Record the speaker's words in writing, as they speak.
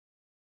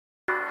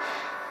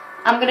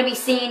I'm going to be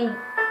singing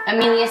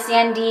Emeli,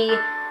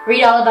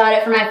 Sande-Read all about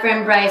it for my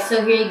friend Bryce.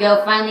 So here you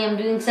go. Finally, I'm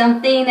doing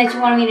something that you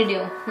wanted me to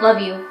do.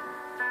 Love you.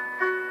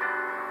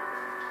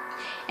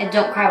 And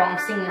don't cry while I'm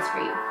singing this for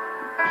you.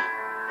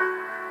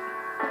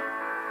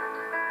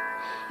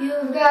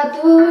 You've got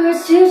the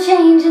words to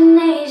change a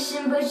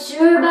nation, but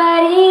your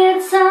body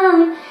and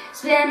tongue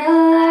spend a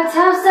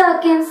lifetime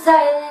stuck in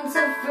silence,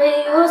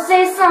 afraid you'll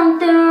say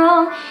something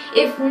wrong.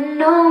 If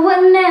no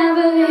one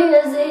ever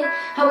hears it,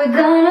 how we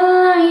gonna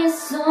learn your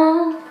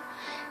song?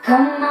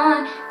 Come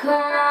on,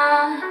 come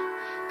on,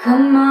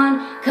 come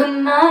on,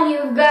 come on.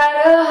 You've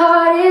got a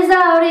heart as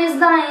loud as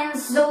lion,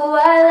 so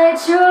I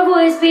let your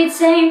voice be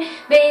tamed.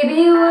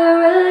 Baby,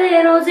 we're a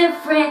little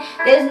different,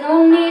 there's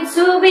no need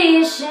to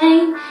be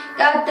ashamed.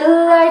 Got the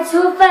light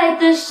to fight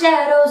the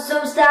shadows,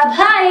 so stop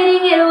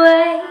hiding it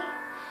away.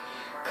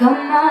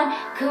 Come on,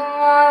 come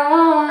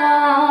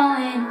on.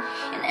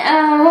 And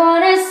I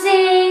wanna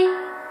sing,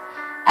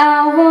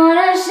 I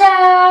wanna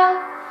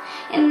shout,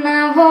 and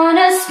I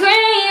wanna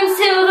scream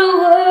till the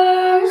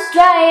words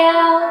dry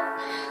out.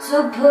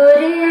 So put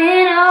it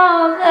in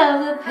all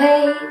of the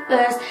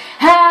papers,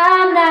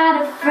 I'm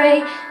not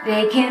afraid.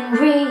 They can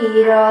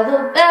read all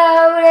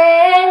about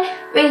it,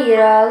 read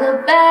all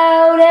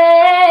about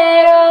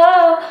it.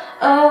 Oh,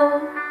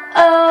 oh,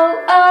 oh,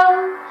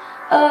 oh,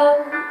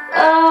 oh,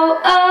 oh,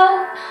 oh,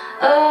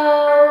 oh,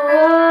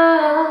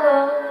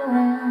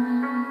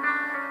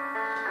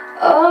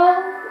 oh,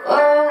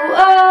 oh,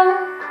 oh,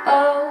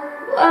 oh,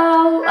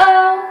 oh,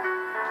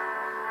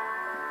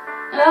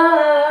 oh.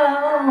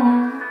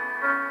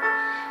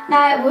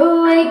 Night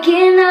we're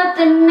waking up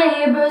the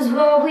neighbors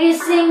while we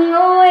sing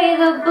away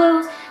the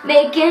blues,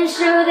 making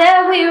sure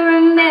that we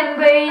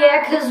remember,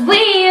 yeah, 'cause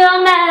we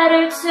all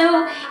matter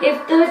too.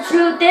 If the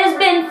truth has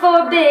been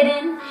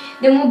forbidden,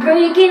 then we're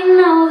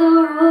breaking all the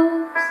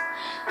rules.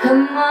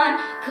 Come on,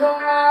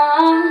 come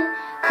on,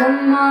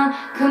 come on,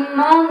 come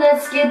on.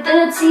 Let's get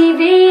the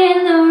TV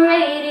and the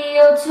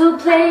radio to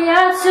play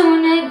our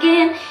tune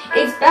again.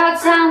 It's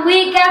about time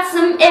we got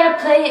some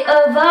airplay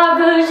of our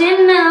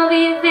version of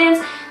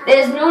events.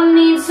 There's no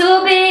need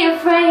to be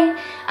afraid,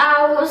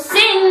 I will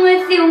sing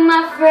with you,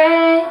 my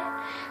friend.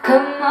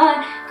 Come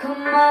on,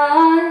 come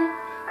on,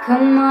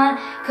 come on,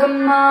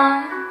 come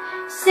on.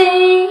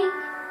 Sing,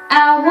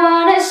 I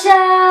wanna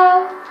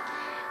shout,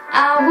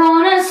 I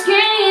wanna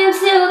scream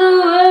till the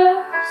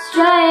words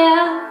dry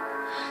out.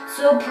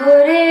 So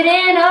put it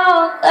in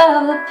all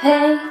of the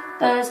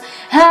papers,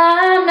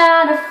 I'm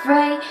not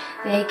afraid.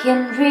 They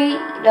can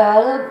read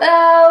all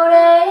about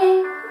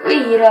it,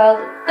 read all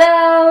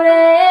about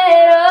it.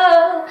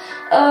 Oh,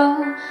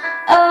 oh,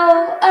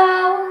 oh,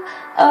 oh,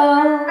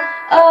 oh,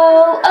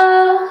 oh,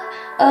 oh,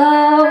 oh,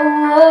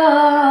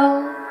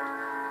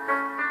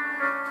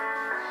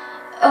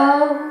 oh,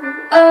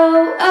 oh,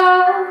 oh,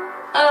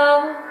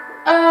 oh,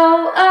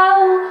 oh, oh,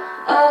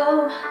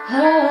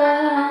 oh.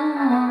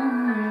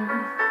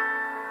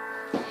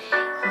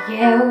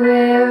 Yeah,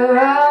 we're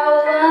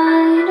all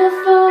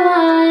wonderful,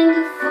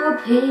 wonderful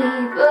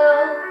people.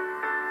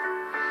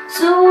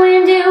 So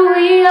when did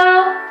we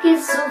all get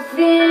so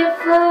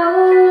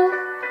fearful?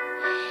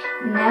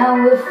 Now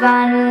we're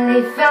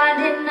finally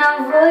finding our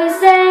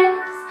voices,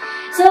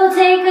 so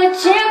take a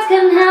chance,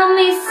 come help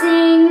me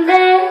sing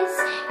this.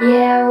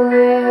 Yeah,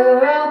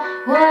 we're all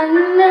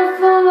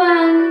wonderful,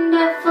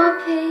 wonderful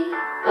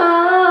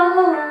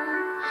people.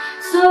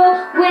 So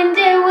when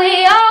did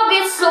we all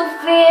get so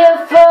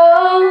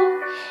fearful?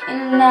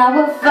 And now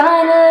we're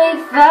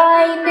finally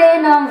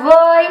finding our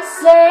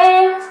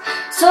voices,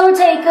 so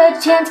take a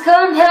chance,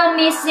 come help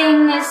me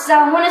sing this.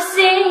 I wanna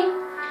sing,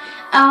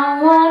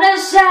 I wanna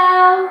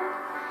shout,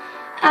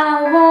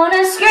 I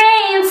wanna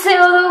scream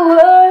till the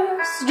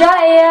words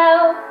dry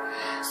out.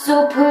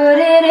 So put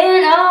it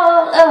in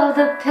all of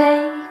the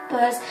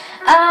papers,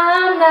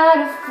 I'm not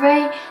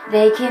afraid.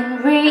 They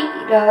can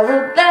read all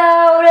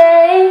about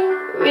it,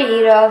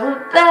 read all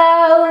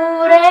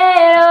about it.